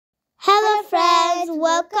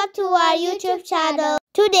welcome to our YouTube channel.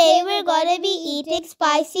 Today we're gonna be eating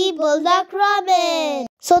spicy Buldak ramen.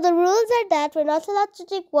 So the rules are that we're not allowed to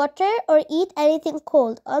drink water or eat anything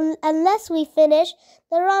cold unless we finish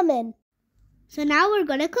the ramen. So now we're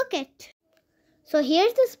gonna cook it. So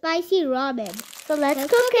here's the spicy ramen. So let's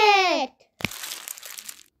cook it.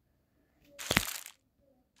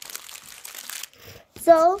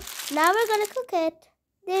 So now we're gonna cook it.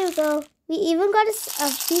 There we go. We even got a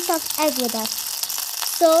piece of egg with us.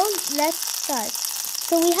 So let's start.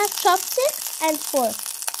 So we have chopsticks and fork.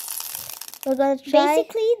 We're gonna try.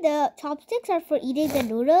 Basically, the chopsticks are for eating the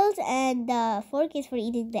noodles, and the fork is for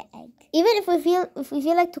eating the egg. Even if we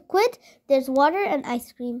feel like to quit, there's water and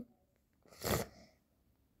ice cream.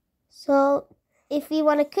 So if we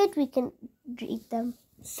want to quit, we can eat them.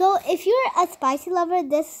 So if you're a spicy lover,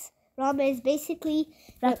 this ramen is basically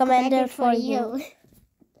recommended for you.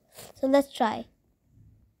 So let's try.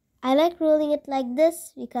 I like rolling it like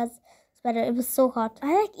this because it's better. It was so hot.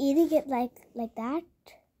 I like eating it like that.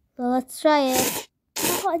 So let's try it.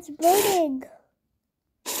 Oh, it's burning.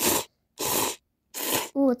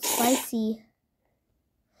 Oh, it's spicy.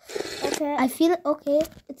 Okay. I feel it. Okay,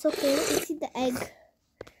 it's okay. Let's eat the egg.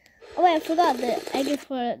 Oh wait, I forgot the egg is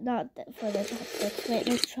for for the chopsticks. Wait,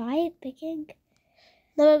 let's try it picking.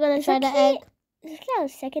 Then we're gonna try the egg. Is it the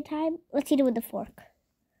second time? Let's eat it with the fork.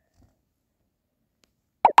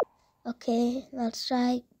 Okay, let's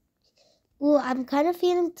try. Ooh, I'm kind of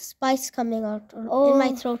feeling the spice coming out in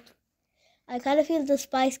my throat. I kind of feel the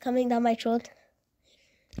spice coming down my throat.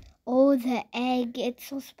 Oh, the egg. It's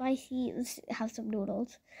so spicy. Let's have some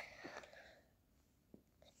noodles.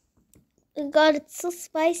 Oh God, it's so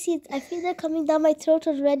spicy. I feel that coming down my throat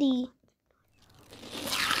already.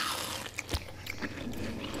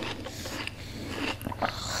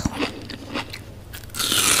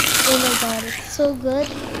 Oh my God, it's so good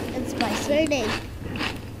and spicy. Burning.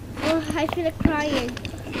 Oh, I feel like crying.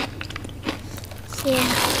 Same.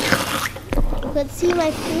 You can see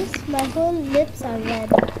my face. My whole lips are red.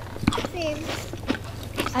 Same.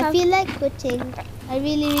 I feel like quitting. I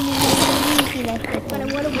really feel like quitting. But I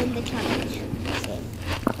want to win the challenge. Same.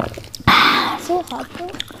 So hot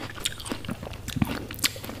though.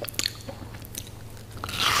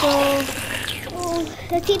 So,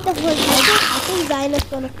 let's eat the whole thing. I think Zaina's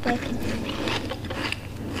gonna quit.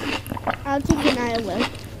 I don't think Anaya will.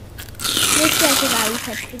 Maybe I think I'll eat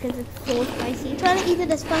it because it's so spicy. Try to eat it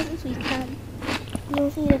as fast as we can.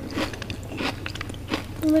 Let's eat it.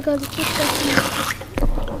 Oh my God, it's so spicy.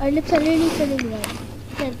 Our lips are really turning red.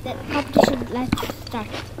 The competition, let's start.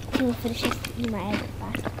 We'll finish my egg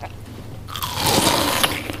fast.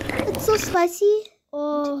 It's so spicy.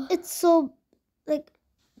 Oh, it's so like.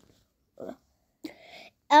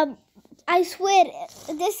 I swear,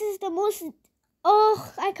 this is the most.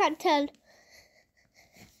 Oh, I can't tell.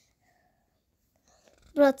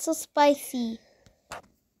 Bro, it's so spicy.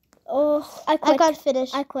 Oh, I can't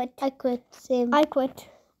finish. I quit. Same. I quit.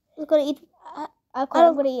 I'm gonna eat. I'm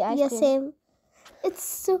gonna eat ice cream. Yeah, same. It's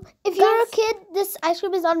so. If you're a kid, this ice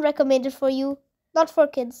cream is unrecommended for you. Not for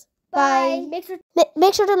kids. Bye.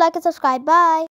 Make sure to like and subscribe. Bye.